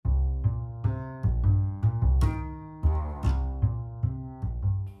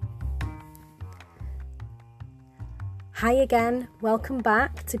Hi again, welcome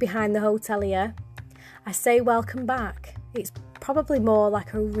back to Behind the Hotelier. I say welcome back, it's probably more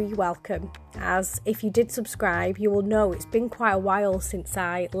like a re-welcome, as if you did subscribe you will know it's been quite a while since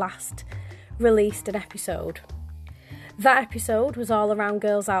I last released an episode. That episode was all around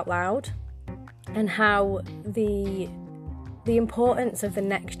Girls Out Loud and how the importance of the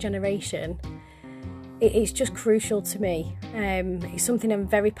next generation it's just crucial to me. It's something I'm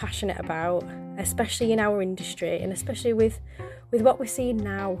very passionate about, especially in our industry and especially with what we're seeing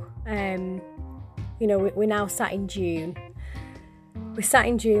now. We're now sat in June.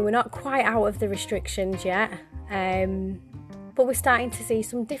 We're not quite out of the restrictions yet, but we're starting to see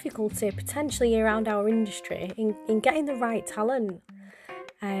some difficulty potentially around our industry in getting the right talent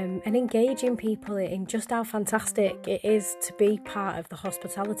and engaging people in just how fantastic it is to be part of the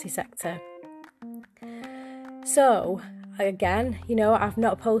hospitality sector. So, again, I've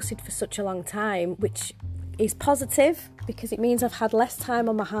not posted for such a long time, which is positive because it means I've had less time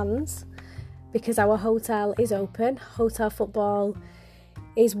on my hands because our hotel is open. Hotel football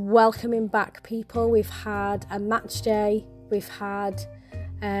is welcoming back people. We've had a match day, we've had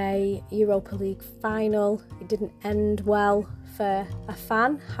a Europa League final. It didn't end well for a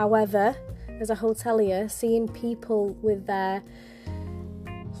fan. However, as a hotelier, seeing people with their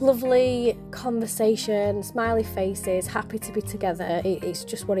lovely conversation, smiley faces, happy to be together, it's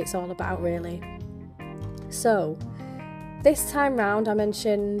just what it's all about, really. So, this time round I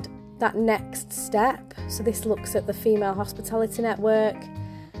mentioned that next step. So this looks at the Female Hospitality Network,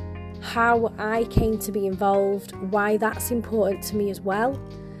 how I came to be involved, why that's important to me as well.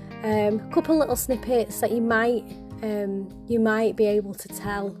 A couple little snippets that you might be able to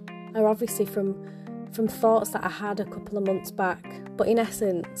tell are obviously from thoughts that I had a couple of months back, but in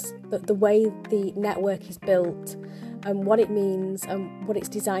essence the way the network is built and what it means and what it's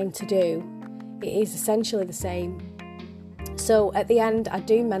designed to do, it is essentially the same. So at the end I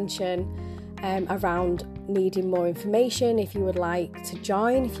do mention around needing more information if you would like to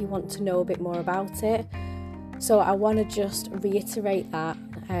join, if you want to know a bit more about it. So I want to just reiterate that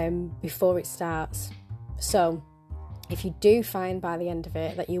before it starts. So if you do find by the end of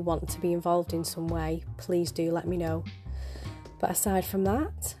it that you want to be involved in some way, please do let me know. But aside from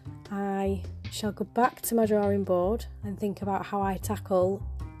that, I shall go back to my drawing board and think about how I tackle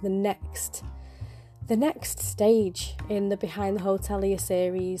the next stage in the Behind the Hotelier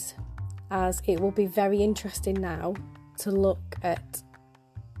series, as it will be very interesting now to look at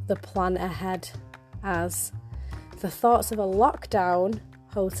the plan ahead, as the thoughts of a lockdown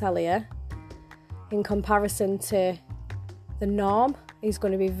hotelier in comparison to the norm is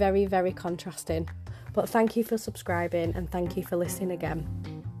going to be very, very contrasting. But thank you for subscribing and thank you for listening again.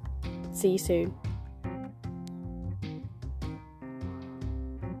 See you soon.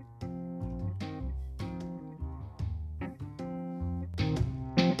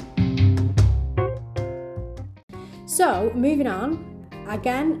 So, moving on,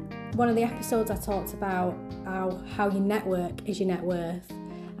 again, one of the episodes I talked about how your network is your net worth,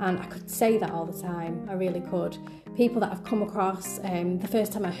 and I could say that all the time, I really could. People that I've come across, the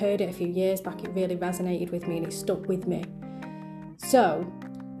first time I heard it a few years back, it really resonated with me and it stuck with me. So,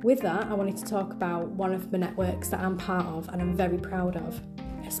 with that, I wanted to talk about one of the networks that I'm part of and I'm very proud of,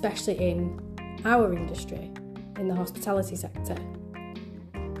 especially in our industry, in the hospitality sector.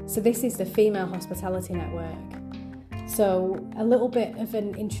 So this is the Female Hospitality Network. So a little bit of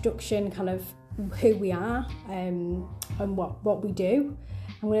an introduction, kind of who we are and what we do.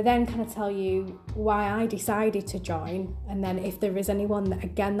 I'm going to then kind of tell you why I decided to join, and then if there is anyone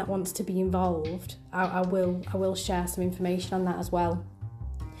that wants to be involved, I will share some information on that as well.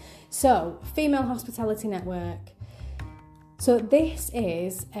 So, Female Hospitality Network. So this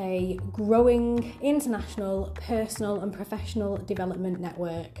is a growing international personal and professional development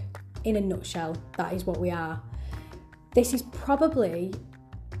network. In a nutshell, that is what we are. This is probably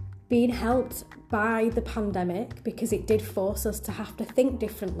being helped by the pandemic because it did force us to have to think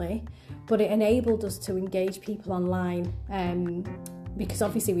differently, but it enabled us to engage people online because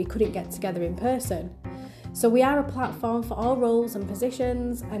obviously we couldn't get together in person. So we are a platform for all roles and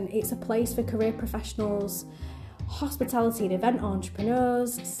positions, and it's a place for career professionals, hospitality and event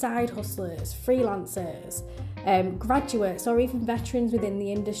entrepreneurs, side hustlers, freelancers, graduates or even veterans within the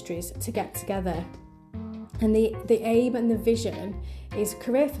industries to get together. And the aim and the vision is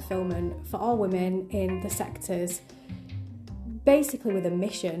career fulfillment for all women in the sectors, basically with a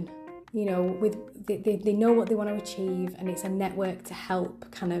mission, they know what they want to achieve, and it's a network to help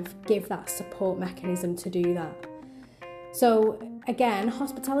kind of give that support mechanism to do that. So again,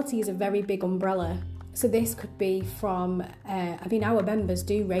 hospitality is a very big umbrella, So this could be from, our members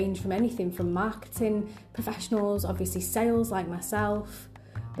do range from anything from marketing professionals, obviously sales like myself,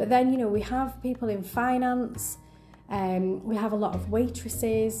 but then, we have people in finance, we have a lot of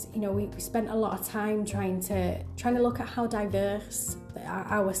waitresses, we spent a lot of time trying to look at how diverse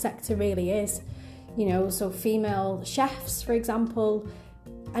our sector really is, so female chefs, for example,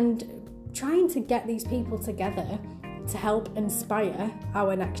 and trying to get these people together to help inspire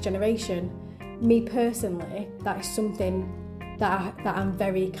our next generation. Me personally, that is something that I'm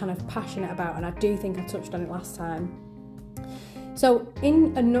very kind of passionate about, and I do think I touched on it last time. So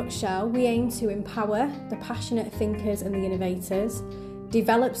in a nutshell, we aim to empower the passionate thinkers and the innovators,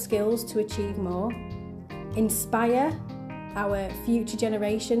 develop skills to achieve more, inspire our future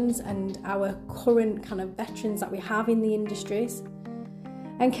generations and our current kind of veterans that we have in the industries,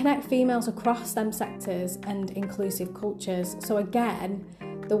 and connect females across them sectors and inclusive cultures. So again,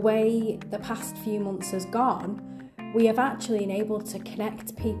 the way the past few months has gone, we have actually been able to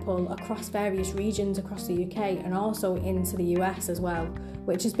connect people across various regions across the UK and also into the US as well,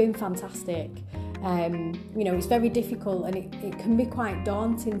 which has been fantastic. It's very difficult, and it can be quite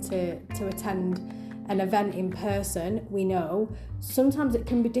daunting to attend an event in person. We know sometimes it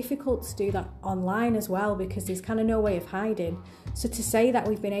can be difficult to do that online as well, because there's kind of no way of hiding. So to say that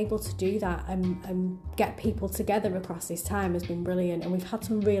we've been able to do that and get people together across this time has been brilliant, and we've had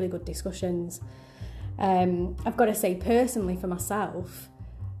some really good discussions. I've got to say personally for myself,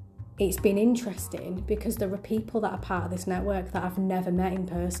 it's been interesting because there are people that are part of this network that I've never met in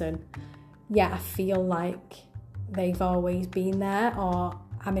person, yet I feel like they've always been there, or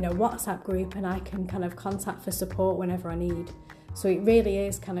I'm in a WhatsApp group and I can kind of contact for support whenever I need. So it really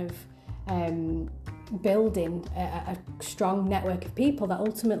is kind of building a strong network of people that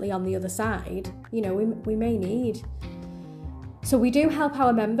ultimately on the other side, we may need. So we do help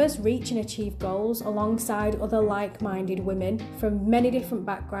our members reach and achieve goals alongside other like-minded women from many different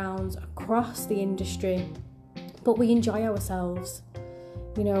backgrounds across the industry, but we enjoy ourselves.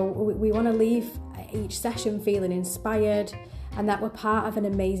 We want to leave each session feeling inspired and that we're part of an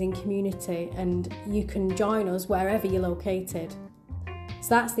amazing community, and you can join us wherever you're located. So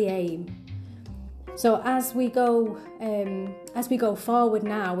that's the aim. So as we go forward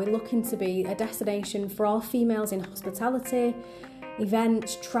now, we're looking to be a destination for all females in hospitality,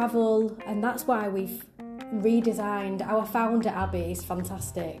 events, travel, and that's why we've redesigned. Our founder Abby is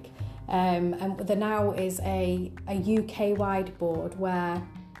fantastic, and there now is a UK-wide board where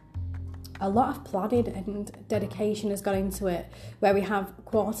a lot of planning and dedication has gone into it, where we have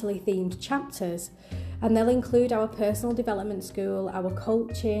quarterly themed chapters, and they'll include our personal development school, our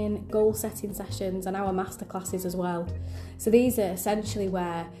coaching, goal setting sessions, and our masterclasses as well. So these are essentially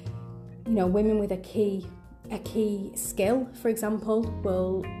where, women with a key skill, for example,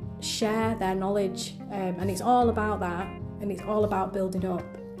 will share their knowledge, and it's all about that, and it's all about building up.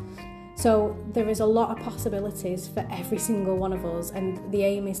 So there is a lot of possibilities for every single one of us, and the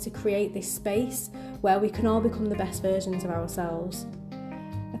aim is to create this space where we can all become the best versions of ourselves.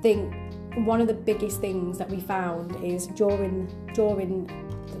 I think one of the biggest things that we found is during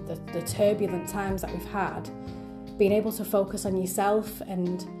the turbulent times that we've had, being able to focus on yourself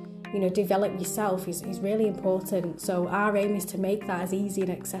and develop yourself is really important. So our aim is to make that as easy and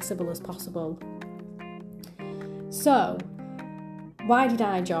accessible as possible. So why did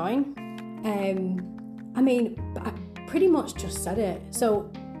I join? I pretty much just said it.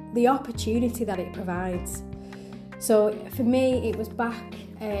 So the opportunity that it provides. So for me, it was back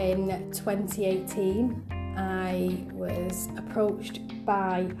in 2018. I was approached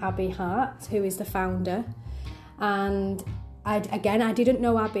by Abby Hart, who is the founder, and I didn't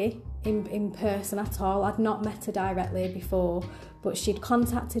know Abby in person at all. I'd not met her directly before, but she'd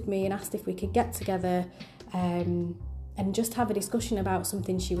contacted me and asked if we could get together and just have a discussion about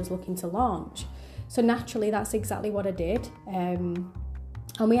something she was looking to launch. So naturally, that's exactly what I did. And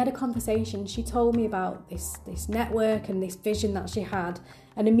we had a conversation. She told me about this network and this vision that she had,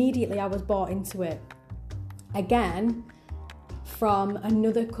 and immediately I was bought into it. Again, from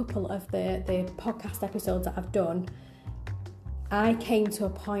another couple of the podcast episodes that I've done, I came to a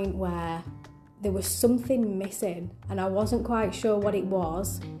point where there was something missing, and I wasn't quite sure what it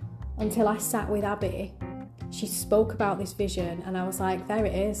was until I sat with Abby. She spoke about this vision, and I was like, there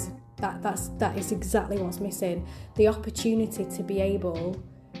it is. That is exactly what's missing. The opportunity to be able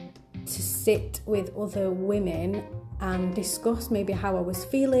to sit with other women and discuss maybe how I was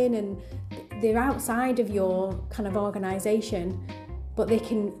feeling, and they're outside of your kind of organisation, but they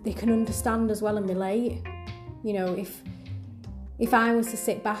can understand as well and relate. if I was to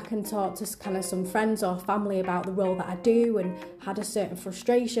sit back and talk to kind of some friends or family about the role that I do and had a certain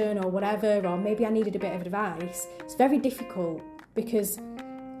frustration or whatever, or maybe I needed a bit of advice, it's very difficult, because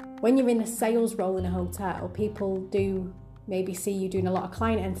when you're in a sales role in a hotel, people do maybe see you doing a lot of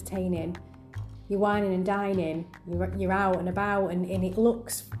client entertaining, you're wining and dining, you're out and about, and it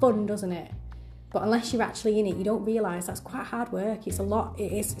looks fun, doesn't it? But unless you're actually in it, you don't realise that's quite hard work. It's a lot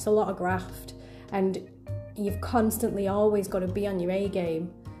of graft, and you've constantly always got to be on your A game.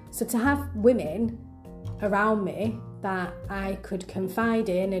 So to have women around me that I could confide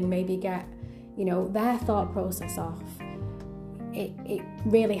in and maybe get, their thought process off, it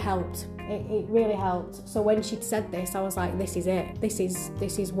really helped. It really helped. So when she'd said this, I was like, this is it. This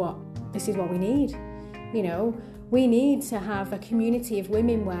is what we need. We need to have a community of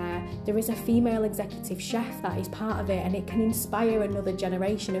women where there is a female executive chef that is part of it, and it can inspire another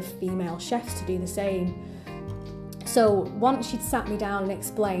generation of female chefs to do the same. So once she'd sat me down and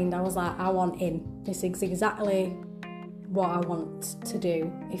explained, I was like, I want in. This is exactly what I want to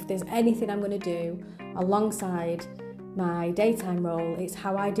do. If there's anything I'm going to do alongside my daytime role, it's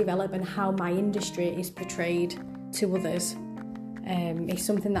how I develop and how my industry is portrayed to others. It's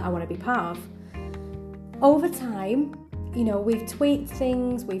something that I want to be part of. Over time, we've tweaked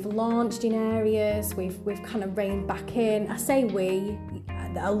things, we've launched in areas, we've kind of reined back in. I say we,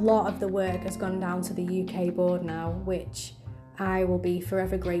 a lot of the work has gone down to the UK board now, which I will be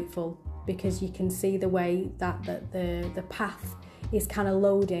forever grateful, because you can see the way that the path is kind of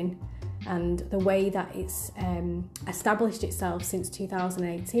loading, and the way that it's established itself since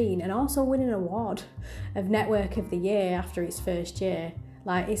 2018, and also winning an award of Network of the Year after its first year.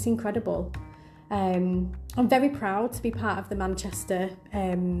 Like, it's incredible. I'm very proud to be part of the Manchester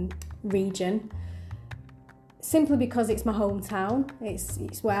region, simply because it's my hometown,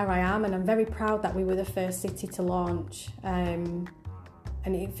 it's where I am, and I'm very proud that we were the first city to launch.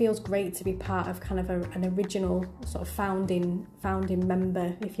 And it feels great to be part of kind of an original sort of founding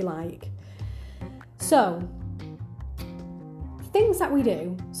member, if you like. So, things that we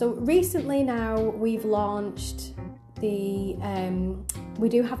do. So recently now we've launched we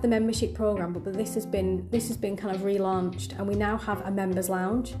do have the membership program, but this has been kind of relaunched, and we now have a members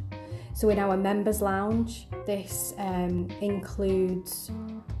lounge. So we're now a members lounge. This includes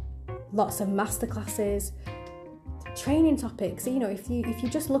lots of masterclasses, training topics. So, if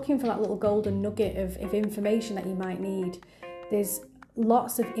you're just looking for that little golden nugget of information that you might need, there's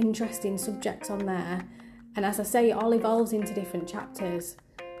lots of interesting subjects on there. And as I say, it all evolves into different chapters.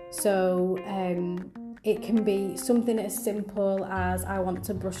 So it can be something as simple as, I want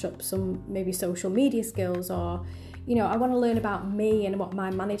to brush up some maybe social media skills, or I want to learn about me and what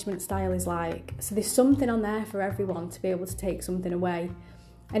my management style is like. So there's something on there for everyone to be able to take something away.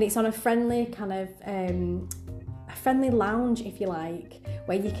 And it's on a friendly kind of a friendly lounge, if you like,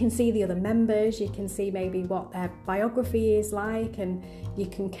 where you can see the other members, you can see maybe what their biography is like, and you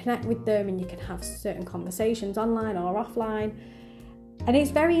can connect with them, and you can have certain conversations online or offline. And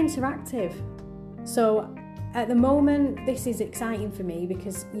it's very interactive. So at the moment, this is exciting for me,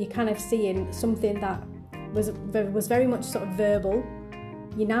 because you're kind of seeing something that was very much sort of verbal.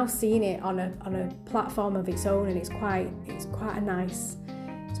 You're now seeing it on a platform of its own, and it's quite a nice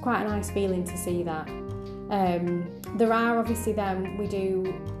feeling to see that. There are obviously then we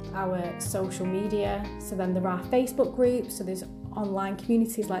do our social media, so then there are Facebook groups, so there's online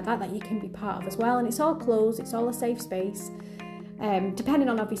communities like that you can be part of as well, and it's all closed, it's all a safe space. Depending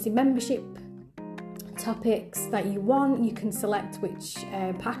on obviously membership topics that you want, you can select which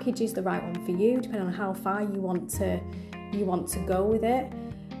package is the right one for you, depending on how far you want to go with it.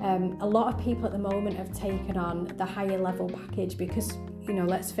 A lot of people at the moment have taken on the higher level package, because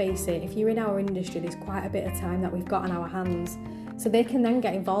let's face it, if you're in our industry, there's quite a bit of time that we've got on our hands, so they can then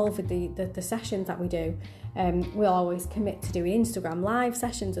get involved with the sessions that we do. We'll always commit to doing Instagram live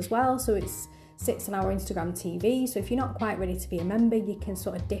sessions as well, so it sits on our Instagram TV, so if you're not quite ready to be a member, you can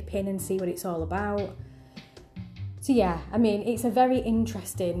sort of dip in and see what it's all about. So yeah, I mean, it's a very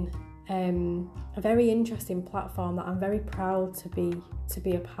interesting platform that I'm very proud to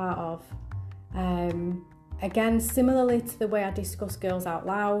be a part of. Again, similarly to the way I discuss Girls Out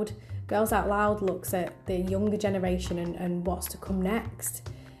Loud, Girls Out Loud looks at the younger generation and what's to come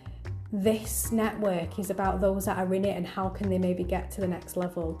next. This network is about those that are in it and how can they maybe get to the next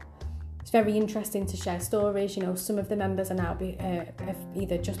level. It's very interesting to share stories. Some of the members are now have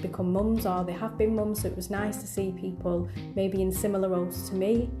either just become mums or they have been mums, so it was nice to see people maybe in similar roles to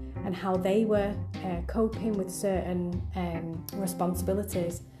me and how they were coping with certain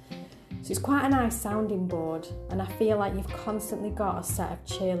responsibilities. So it's quite a nice sounding board, and I feel like you've constantly got a set of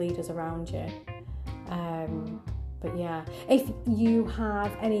cheerleaders around you. But yeah, if you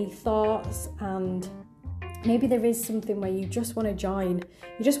have any thoughts and maybe there is something where you just want to join,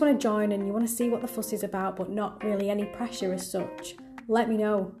 and you want to see what the fuss is about, but not really any pressure as such, let me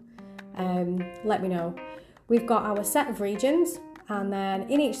know. We've got our set of regions, and then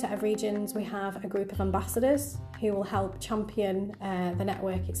in each set of regions we have a group of ambassadors who will help champion the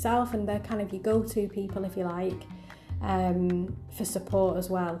network itself, and they're kind of your go-to people, if you like, for support as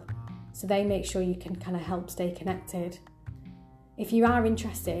well. So they make sure you can kind of help stay connected. If you are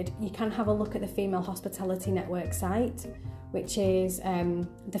interested, you can have a look at the Female Hospitality Network site, which is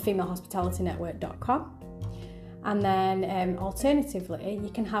thefemalehospitalitynetwork.com. And then alternatively, you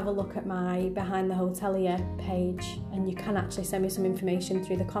can have a look at my Behind the Hotelier page, and you can actually send me some information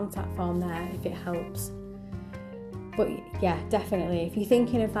through the contact form there if it helps. But yeah, definitely, if you're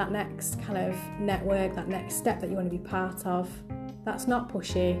thinking of that next kind of network, that next step that you want to be part of, that's not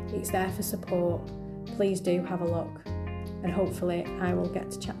pushy, it's there for support. Please do have a look, and hopefully I will get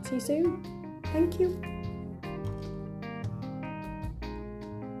to chat to you soon. Thank you.